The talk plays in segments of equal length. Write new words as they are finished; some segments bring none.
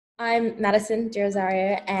I'm Madison de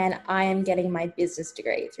Rozario and I am getting my business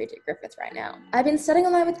degree through Griffith right now. I've been studying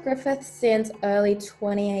online with Griffith since early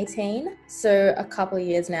 2018, so a couple of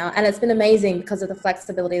years now, and it's been amazing because of the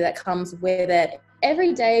flexibility that comes with it.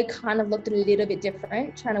 Every day kind of looked a little bit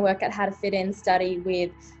different, trying to work out how to fit in study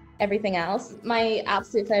with everything else. My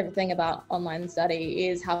absolute favorite thing about online study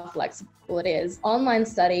is how flexible it is. Online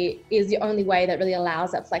study is the only way that really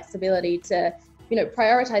allows that flexibility to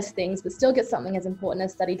prioritize things, but still get something as important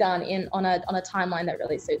as study done on a timeline that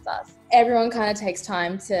really suits us. Everyone kind of takes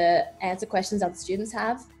time to answer questions that the students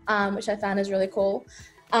have, which I found is really cool.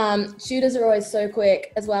 Tutors are always so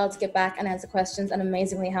quick as well to get back and answer questions and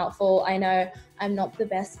amazingly helpful. I know I'm not the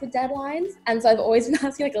best with deadlines, and so I've always been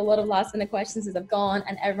asking a lot of last minute questions as I've gone,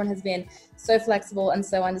 and everyone has been so flexible and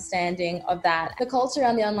so understanding of that. The culture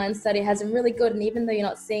around the online study has been really good, and even though you're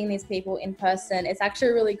not seeing these people in person, it's actually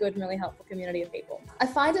a really good and really helpful community of people. I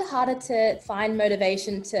find it harder to find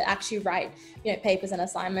motivation to actually write papers and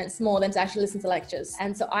assignments more than to actually listen to lectures.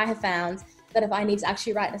 And so I have found that if I need to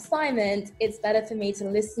actually write an assignment, it's better for me to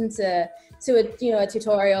listen to a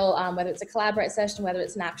tutorial, whether it's a collaborate session, whether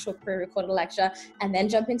it's an actual pre-recorded lecture, and then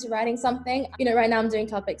jump into writing something. Right now I'm doing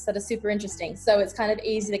topics that are super interesting, so it's kind of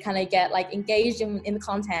easy to kind of get engaged in the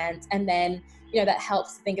content, and then that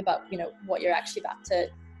helps to think about what you're actually about to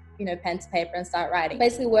pen to paper and start writing.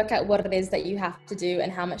 Basically work out what it is that you have to do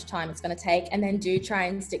and how much time it's going to take, and then do try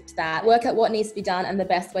and stick to that. Work out what needs to be done and the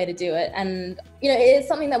best way to do it. And it's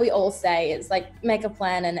something that we all say, it's make a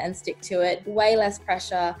plan and stick to it. Way less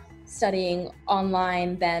pressure studying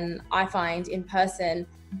online than I find in person,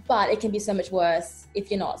 but it can be so much worse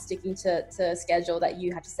if you're not sticking to a schedule that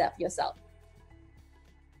you have to set for yourself.